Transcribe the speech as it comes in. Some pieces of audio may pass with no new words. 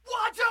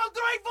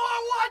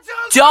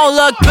Don't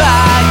look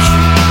back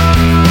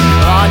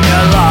on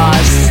your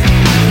loss.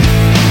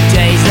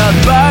 Days of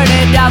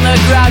burning down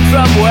the ground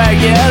from where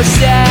you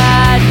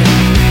stand.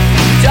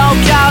 Don't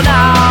count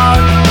out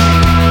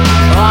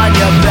on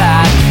your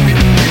back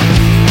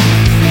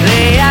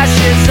the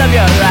ashes of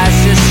your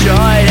last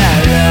destroyed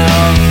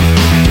arrow.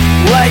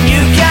 When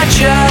you can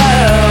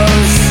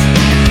choose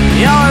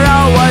your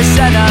own worst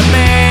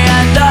enemy,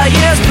 and the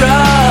years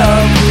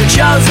prove the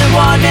chosen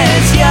one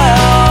is you.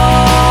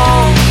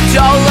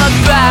 Don't look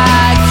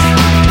back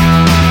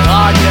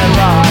on your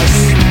loss.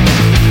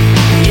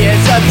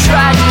 Years of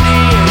tragedy,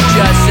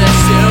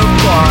 injustice to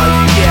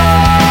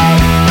forget.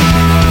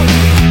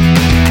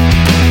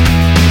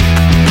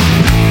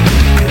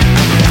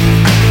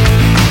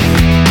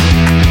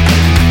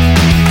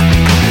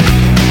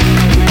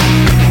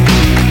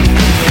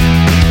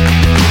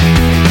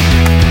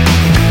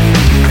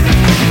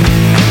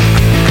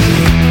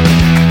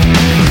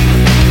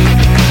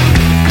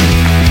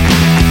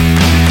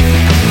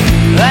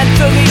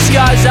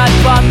 Scars I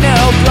pump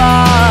new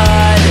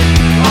blood.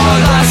 Our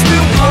last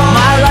new blood.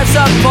 My life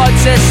support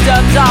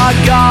systems are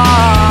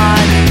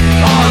gone.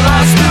 Our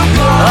last new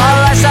blood.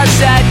 Unless I'm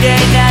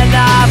standing and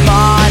I'm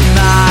on.